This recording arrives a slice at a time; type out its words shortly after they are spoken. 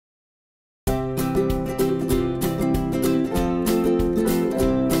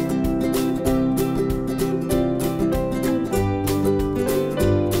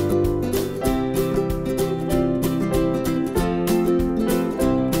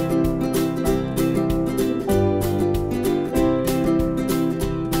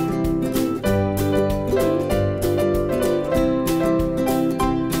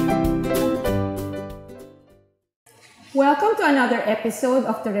to another episode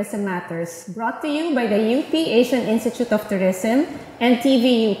of Tourism Matters, brought to you by the UP Asian Institute of Tourism and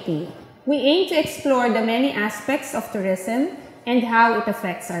TVUP. We aim to explore the many aspects of tourism and how it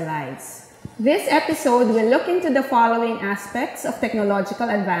affects our lives. This episode will look into the following aspects of technological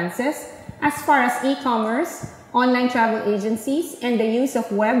advances as far as e-commerce, online travel agencies, and the use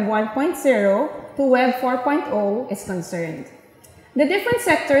of Web 1.0 to Web 4.0 is concerned. The different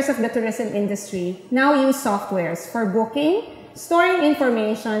sectors of the tourism industry now use softwares for booking, storing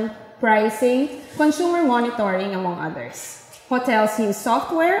information, pricing, consumer monitoring, among others. Hotels use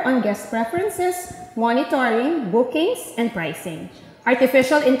software on guest preferences, monitoring, bookings, and pricing.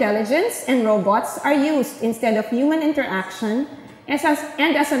 Artificial intelligence and robots are used instead of human interaction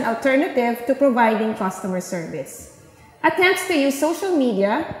and as an alternative to providing customer service. Attempts to use social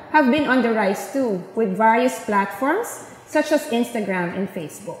media have been on the rise too, with various platforms such as Instagram and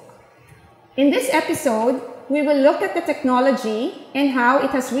Facebook. In this episode, we will look at the technology and how it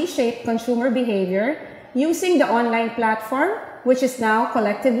has reshaped consumer behavior using the online platform, which is now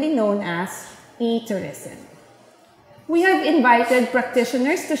collectively known as e-tourism. We have invited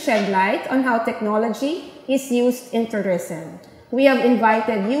practitioners to shed light on how technology is used in tourism. We have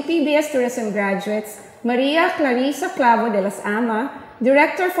invited UPBS Tourism graduates Maria Clarissa Clavo de las Ama,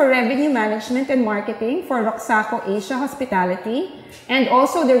 Director for Revenue Management and Marketing for Roxaco Asia Hospitality, and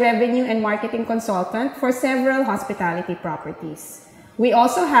also the Revenue and Marketing Consultant for several hospitality properties. We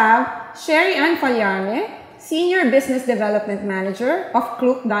also have Sherry Ann Fallarme, Senior Business Development Manager of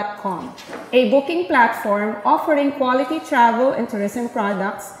Klook.com, a booking platform offering quality travel and tourism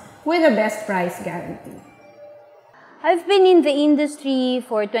products with a best price guarantee. I've been in the industry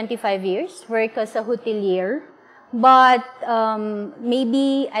for 25 years, work as a hotelier. But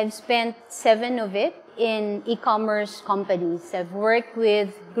maybe I've spent 7 of it in e-commerce companies. I've worked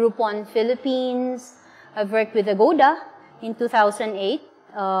with Groupon Philippines. I've worked with Agoda in 2008.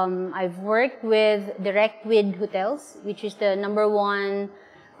 I've worked with DirectWid Hotels, which is the #1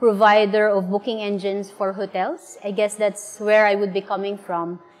 provider of booking engines for hotels. I guess that's where I would be coming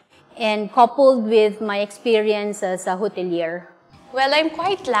from. And coupled with my experience as a hotelier. Well, I'm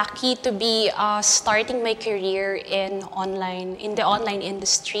quite lucky to be starting my career in the online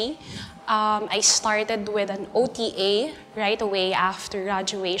industry. I started with an OTA right away after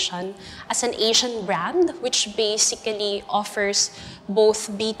graduation as an Asian brand, which basically offers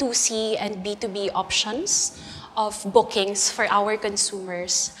both B2C and B2B options of bookings for our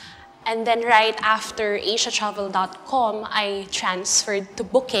consumers. And then right after asiatravel.com, I transferred to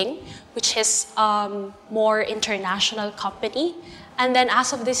Booking, which is more international company. And then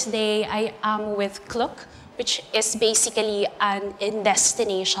as of this day, I am with Klook, which is basically an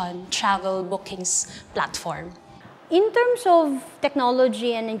in-destination travel bookings platform. In terms of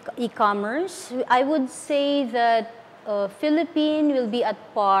technology and e-commerce, I would say that Philippines will be at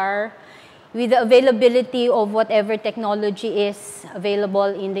par with the availability of whatever technology is available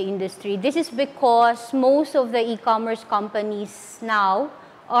in the industry. This is because most of the e-commerce companies now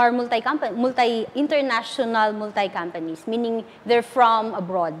are international multi-companies, meaning they're from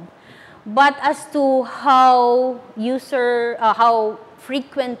abroad. But as to how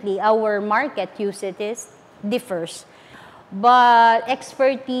frequently our market uses it differs. But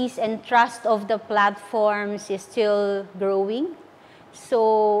expertise and trust of the platforms is still growing.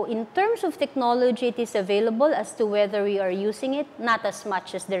 So in terms of technology, it is available. As to whether we are using it, not as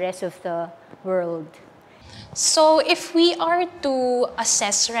much as the rest of the world. So if we are to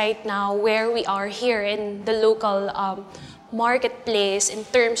assess right now where we are here in the local marketplace in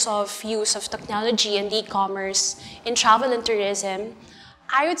terms of use of technology and e-commerce in travel and tourism,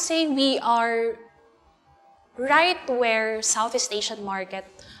 I would say we are right where Southeast Asian market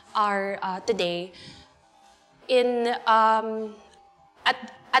are today.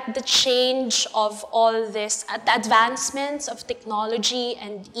 At the change of all this, at the advancements of technology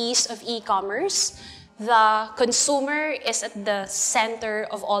and ease of e-commerce, the consumer is at the center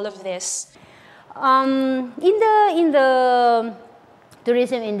of all of this. In the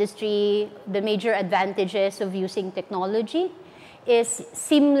tourism industry, the major advantages of using technology is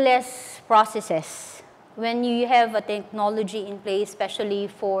seamless processes. When you have a technology in place, especially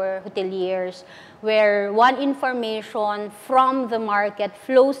for hoteliers, where one information from the market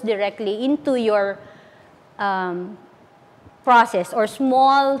flows directly into your process or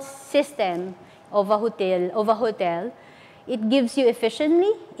small system of a hotel, it gives you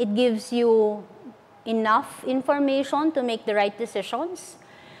efficiently, it gives you enough information to make the right decisions.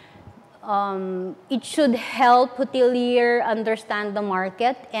 It should help hotelier understand the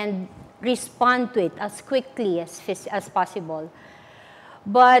market and respond to it as quickly as possible.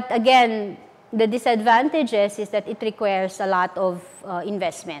 But again, The disadvantages is that it requires a lot of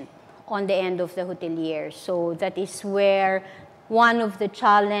investment on the end of the hotelier. So that is where one of the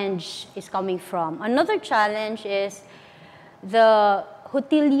challenge is coming from. Another challenge is the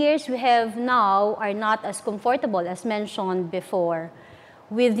hoteliers we have now are not as comfortable, as mentioned before,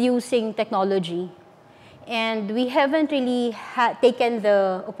 with using technology. And we haven't really taken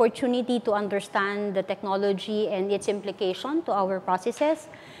the opportunity to understand the technology and its implication to our processes.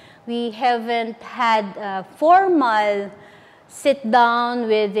 We haven't had a formal sit down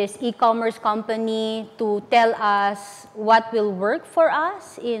with this e-commerce company to tell us what will work for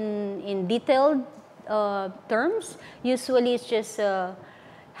us in detailed terms. Usually it's just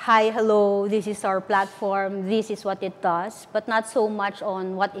hi, hello, this is our platform, this is what it does, but not so much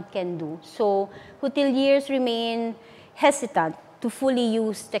on what it can do. So hoteliers remain hesitant to fully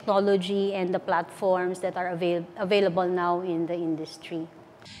use technology and the platforms that are available now in the industry.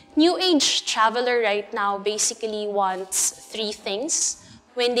 New age traveler right now basically wants three things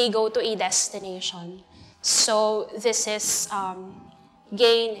when they go to a destination. So this is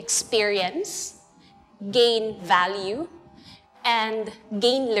gain experience, gain value, and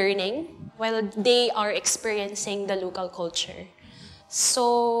gain learning while they are experiencing the local culture.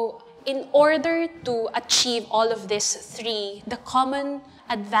 So in order to achieve all of these three, the common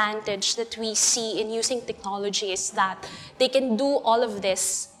advantage that we see in using technology is that they can do all of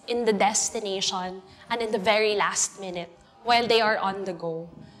this in the destination and in the very last minute while they are on the go.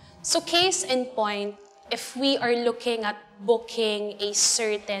 So case in point, if we are looking at booking a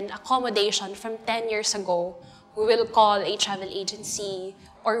certain accommodation from 10 years ago, we will call a travel agency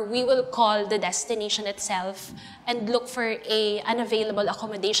or we will call the destination itself and look for an available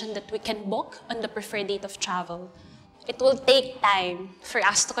accommodation that we can book on the preferred date of travel. It will take time for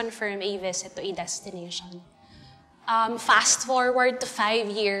us to confirm a visit to a destination. Fast forward to 5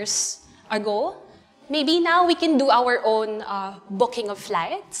 years ago, maybe now we can do our own booking of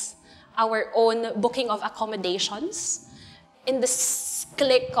flights, our own booking of accommodations in the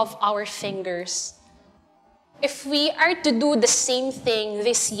click of our fingers. If we are to do the same thing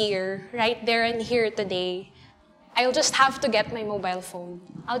this year, right there and here today, I'll just have to get my mobile phone.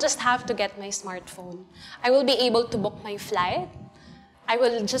 I'll just have to get my smartphone. I will be able to book my flight. I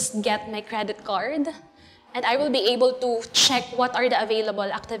will just get my credit card. And I will be able to check what are the available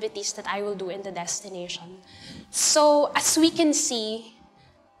activities that I will do in the destination. So as we can see,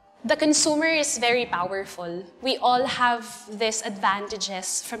 the consumer is very powerful. We all have these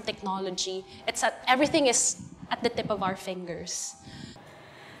advantages from technology. Everything is at the tip of our fingers.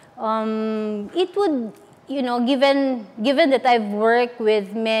 It would, given that I've worked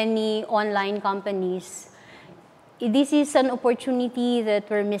with many online companies, this is an opportunity that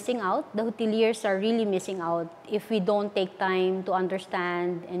we're missing out. The hoteliers are really missing out if we don't take time to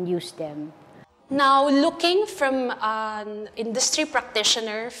understand and use them. Now, looking from an industry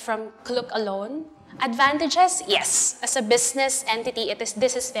practitioner from Klook alone, advantages, yes. As a business entity,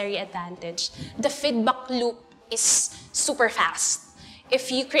 this is very advantage. The feedback loop is super fast.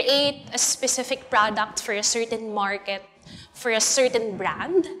 If you create a specific product for a certain market, for a certain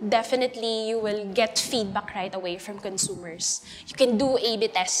brand, definitely you will get feedback right away from consumers. You can do A/B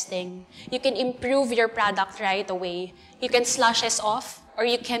testing. You can improve your product right away. You can slash it off, or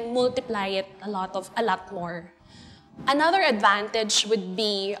you can multiply it a lot more. Another advantage would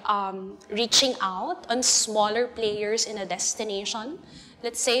be reaching out on smaller players in a destination.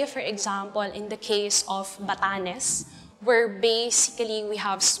 Let's say, for example, in the case of Batanes, where basically we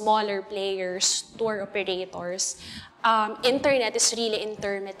have smaller players, tour operators. Internet is really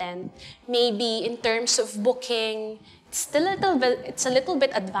intermittent. Maybe in terms of booking, it's a little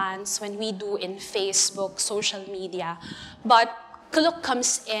bit advanced when we do in Facebook, social media. But Klook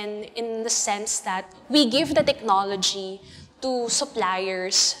comes in the sense that we give the technology to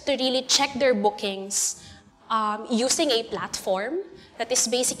suppliers to really check their bookings using a platform that is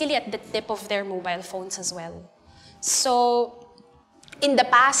basically at the tip of their mobile phones as well. So in the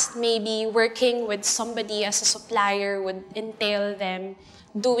past, maybe working with somebody as a supplier would entail them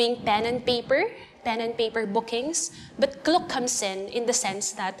doing pen and paper bookings. But Klook comes in the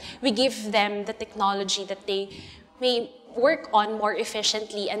sense that we give them the technology that they may work on more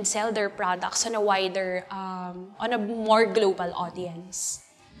efficiently and sell their products on a more global audience.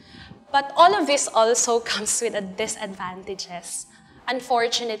 But all of this also comes with disadvantages.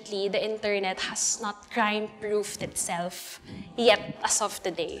 Unfortunately, the internet has not crime-proofed itself yet as of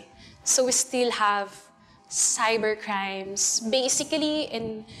today. So we still have cyber crimes. Basically,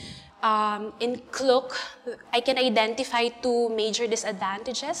 in Klook, I can identify two major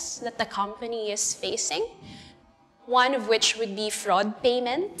disadvantages that the company is facing. One of which would be fraud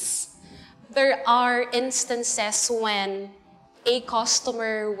payments. there are instances when a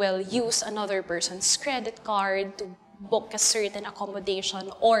customer will use another person's credit card to book a certain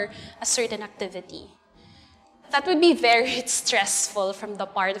accommodation or a certain activity. That would be very stressful from the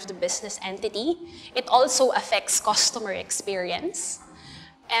part of the business entity. It also affects customer experience.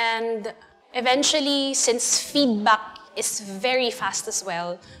 And eventually, since feedback is very fast as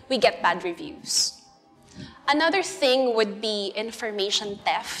well, we get bad reviews. Another thing would be information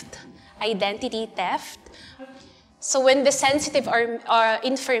theft, identity theft. So when the sensitive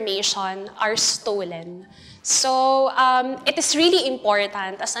information are stolen. So it is really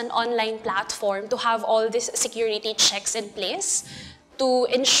important as an online platform to have all these security checks in place to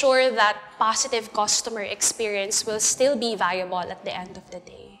ensure that positive customer experience will still be viable at the end of the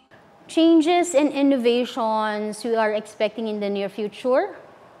day. Changes and innovations we are expecting in the near future.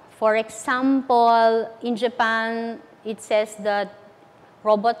 For example, in Japan, it says that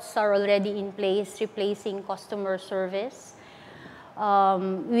robots are already in place replacing customer service.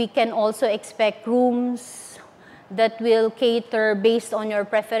 We can also expect rooms that will cater based on your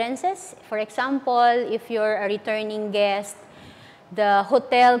preferences. For example, if you're a returning guest, the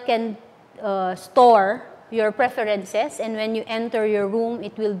hotel can store your preferences, and when you enter your room,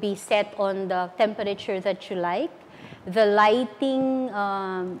 it will be set on the temperature that you like. The lighting,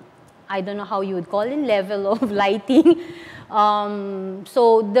 I don't know how you would call it, level of lighting.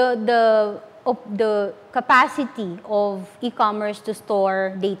 So the capacity of e-commerce to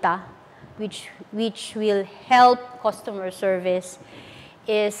store data, which will help customer service,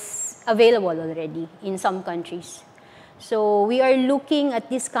 is available already in some countries. So we are looking at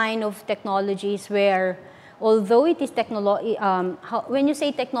this kind of technologies where, although it is technology, when you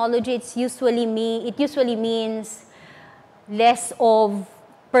say technology, it usually means less of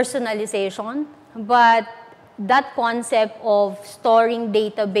personalization, but that concept of storing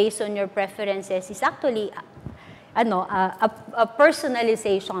data based on your preferences is actually a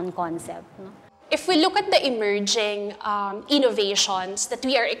personalization concept. No? If we look at the emerging innovations that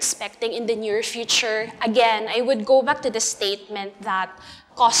we are expecting in the near future, again, I would go back to the statement that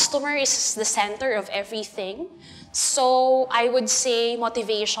customer is the center of everything. So I would say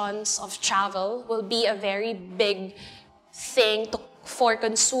motivations of travel will be a very big thing for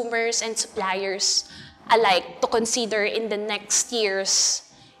consumers and suppliers alike to consider in the next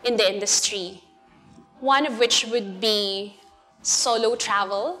years in the industry. One of which would be solo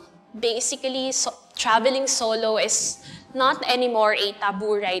travel. Basically, traveling solo is not anymore a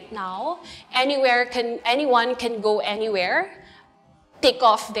taboo right now. Anyone can go anywhere, tick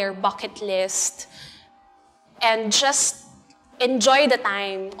off their bucket list, and just enjoy the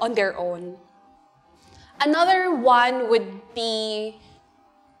time on their own. Another one would be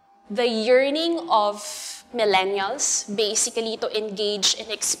the yearning of millennials, basically to engage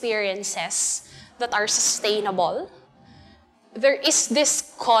in experiences that are sustainable. There is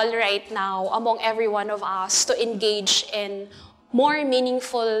this call right now among every one of us to engage in more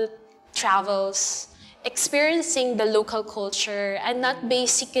meaningful travels, experiencing the local culture, and not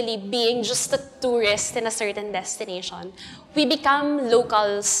basically being just a tourist in a certain destination. We become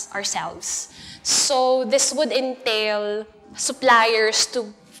locals ourselves. So this would entail suppliers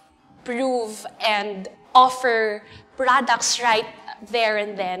to prove and offer products right there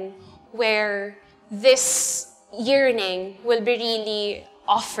and then, where this yearning will be really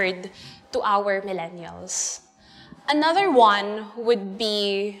offered to our millennials. Another one would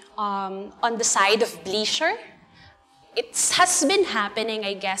be on the side of leisure. It has been happening,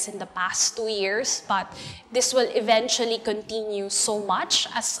 I guess, in the past 2 years, but this will eventually continue so much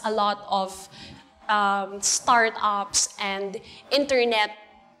as a lot of startups and internet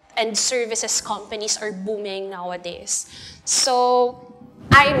and services companies are booming nowadays. So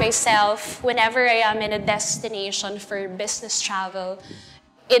I myself, whenever I am in a destination for business travel,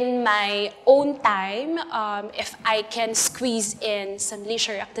 in my own time, if I can squeeze in some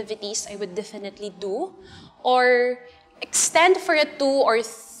leisure activities, I would definitely do. Or extend for 2 or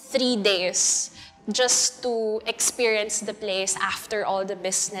 3 days just to experience the place after all the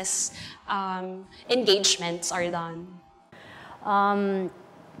business engagements are done.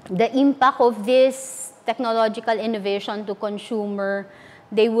 The impact of this technological innovation to consumer,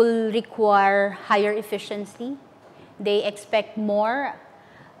 they will require higher efficiency. They expect more.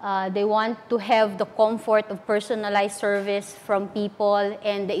 They want to have the comfort of personalized service from people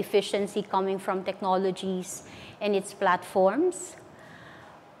and the efficiency coming from technologies and its platforms.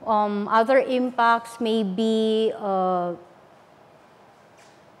 Other impacts may be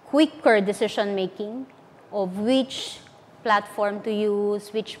quicker decision making of which platform to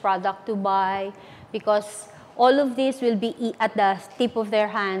use, which product to buy, because All of this will be at the tip of their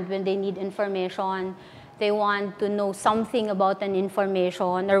hand when they need information. They want to know something about an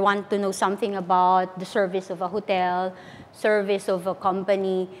information or want to know something about the service of a hotel, service of a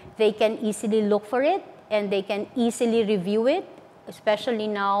company. They can easily look for it and they can easily review it, especially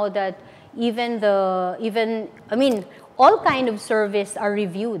now that all kind of service are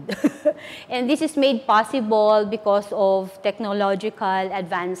reviewed. And this is made possible because of technological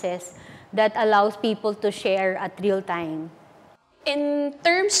advances that allows people to share at real time. In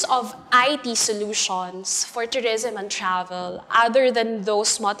terms of IT solutions for tourism and travel, other than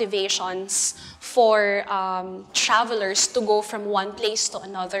those motivations for travelers to go from one place to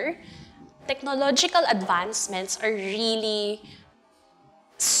another, technological advancements are really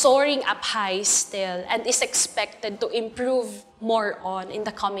soaring up high still and is expected to improve more on in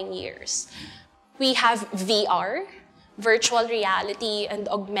the coming years. We have VR, virtual reality and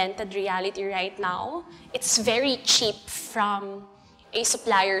augmented reality right now. It's very cheap from a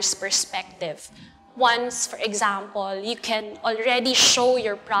supplier's perspective. Once, for example, you can already show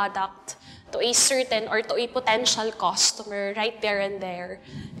your product to a certain or to a potential customer right there and there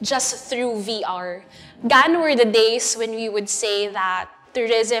just through VR. Gone were the days when we would say that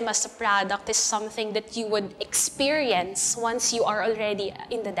tourism as a product is something that you would experience once you are already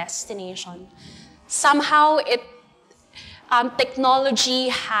in the destination. Somehow, technology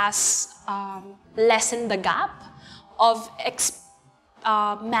has lessened the gap of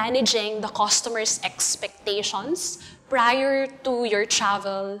managing the customer's expectations prior to your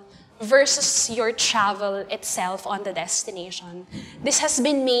travel versus your travel itself on the destination. This has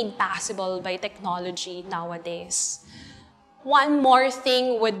been made possible by technology nowadays. One more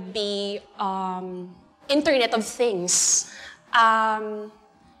thing would be Internet of Things.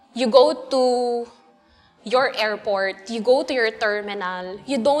 You go to your airport, you go to your terminal,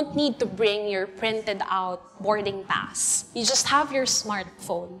 you don't need to bring your printed out boarding pass. You just have your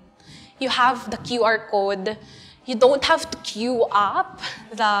smartphone. You have the QR code. You don't have to queue up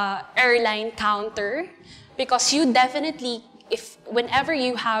the airline counter because you definitely, whenever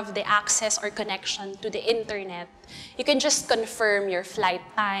you have the access or connection to the internet, you can just confirm your flight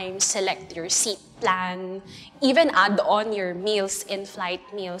time, select your seat plan, even add on your meals, in-flight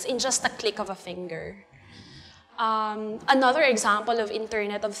meals, in just a click of a finger. Another example of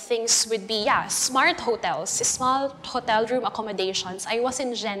Internet of Things would be, smart hotels, smart hotel room accommodations. I was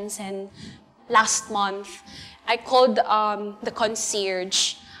in Shenzhen last month. I called the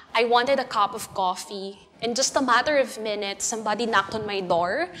concierge. I wanted a cup of coffee. In just a matter of minutes, somebody knocked on my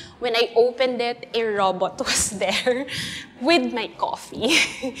door. When I opened it, a robot was there with my coffee.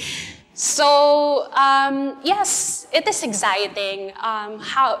 So, yes, it is exciting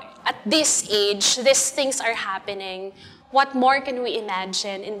how at this age, these things are happening. What more can we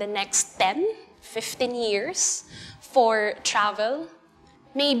imagine in the next 10, 15 years for travel?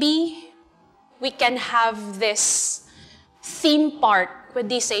 Maybe we can have this theme park, what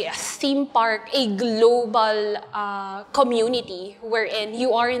do you say, a theme park, a global community wherein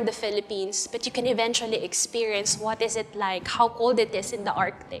you are in the Philippines, but you can eventually experience what is it like, how cold it is in the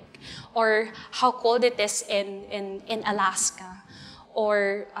Arctic, or how cold it is in Alaska,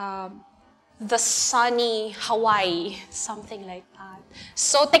 or the sunny Hawaii, something like that.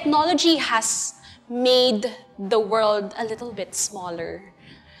 So technology has made the world a little bit smaller.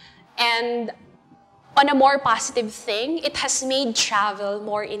 And on a more positive thing, it has made travel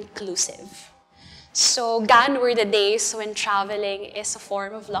more inclusive. So gone were the days when traveling is a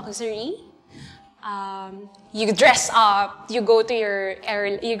form of luxury. You dress up, you go to your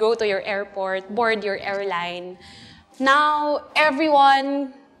airport, board your airline. Now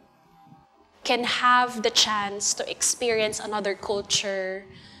everyone can have the chance to experience another culture,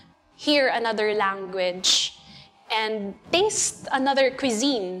 hear another language, and taste another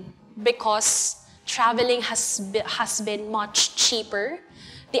cuisine because traveling has been much cheaper.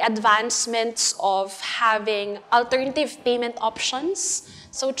 The advancements of having alternative payment options.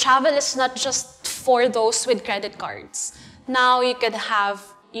 So travel is not just for those with credit cards. Now you could have,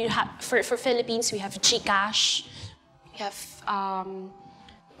 for Philippines, we have GCash, we have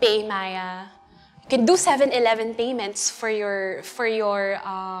PayMaya. You can do 7-Eleven payments for your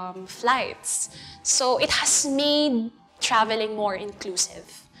flights. So it has made traveling more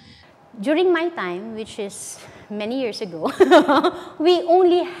inclusive. During my time, which is many years ago, we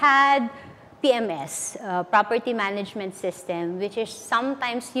only had PMS, Property Management System, which is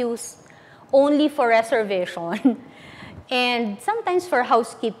sometimes used only for reservation and sometimes for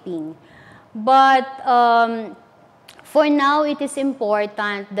housekeeping. But for now, it is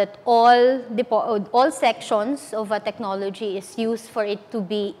important that all sections of a technology is used for it to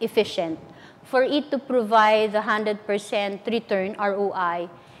be efficient for it to provide the 100% return ROI,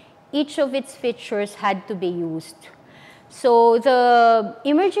 each of its features had to be used. So the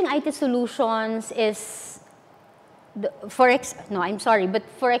emerging IT solutions is, for example,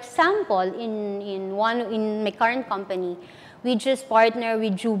 in my current company, we just partner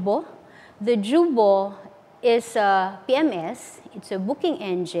with Jubo. The Jubo is a PMS, it's a booking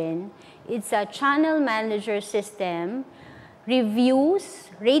engine, it's a channel manager system, reviews,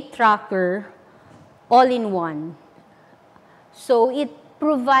 rate tracker, all in one. So it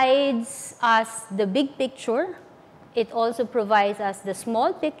provides us the big picture. It also provides us the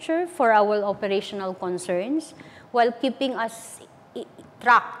small picture for our operational concerns while keeping us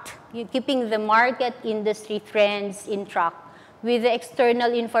tracked, keeping the market industry trends in track with the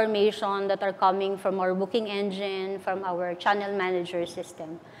external information that are coming from our booking engine, from our channel manager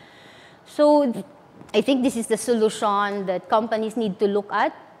system. So I think this is the solution that companies need to look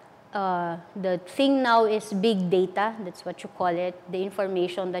at. The thing now is big data, that's what you call it, the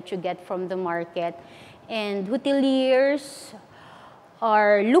information that you get from the market. And hoteliers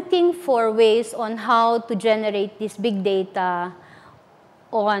are looking for ways on how to generate this big data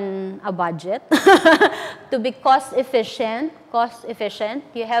on a budget. To be cost efficient,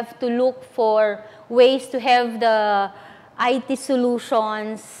 you have to look for ways to have the IT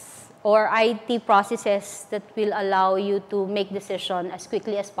solutions or IT processes that will allow you to make decisions as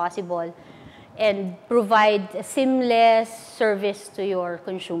quickly as possible and provide a seamless service to your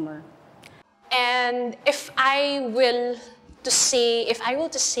consumer. And if I will to say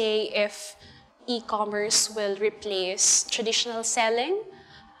if e-commerce will replace traditional selling,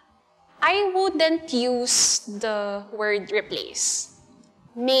 I wouldn't use the word replace.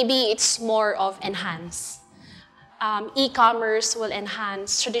 Maybe it's more of enhance. E-commerce will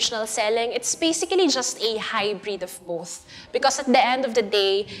enhance traditional selling. It's basically just a hybrid of both. Because at the end of the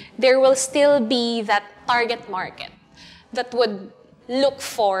day, there will still be that target market that would look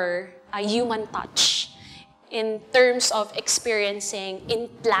for a human touch in terms of experiencing, in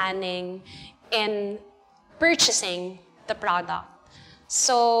planning, in purchasing the product.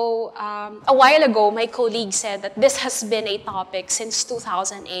 So a while ago, my colleague said that this has been a topic since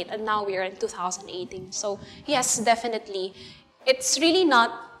 2008, and now we are in 2018. So yes, definitely. It's really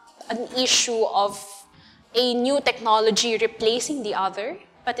not an issue of a new technology replacing the other,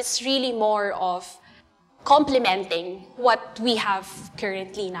 but it's really more of complementing what we have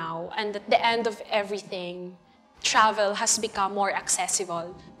currently now. And at the end of everything, travel has become more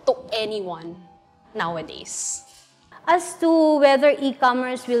accessible to anyone nowadays. As to whether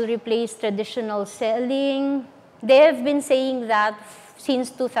e-commerce will replace traditional selling, they have been saying that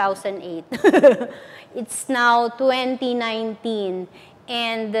since 2008. It's now 2019,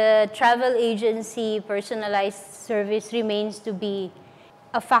 and the travel agency personalized service remains to be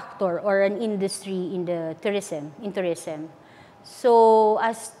a factor or an industry in the tourism. So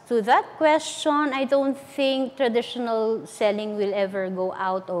as to that question, I don't think traditional selling will ever go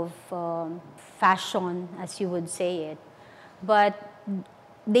out of fashion, as you would say it. But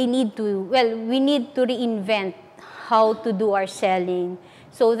we need to reinvent how to do our selling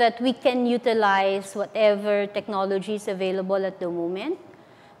so that we can utilize whatever technology is available at the moment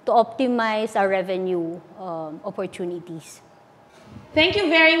to optimize our revenue opportunities. Thank you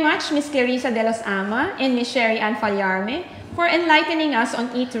very much, Ms. Clarissa de los Ama and Ms. Sherry Ann Fallarme, for enlightening us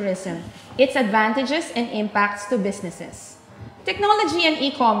on e-tourism, its advantages and impacts to businesses. Technology and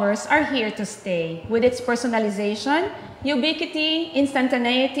e-commerce are here to stay with its personalization, ubiquity,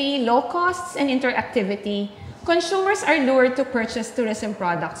 instantaneity, low costs, and interactivity. Consumers are lured to purchase tourism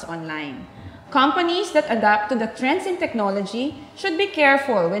products online. Companies that adapt to the trends in technology should be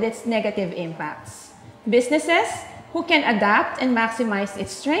careful with its negative impacts. Businesses who can adapt and maximize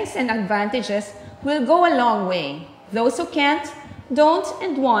its strengths and advantages will go a long way. Those who can't, don't,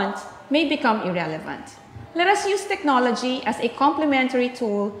 and won't may become irrelevant. Let us use technology as a complementary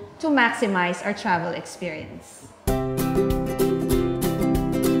tool to maximize our travel experience.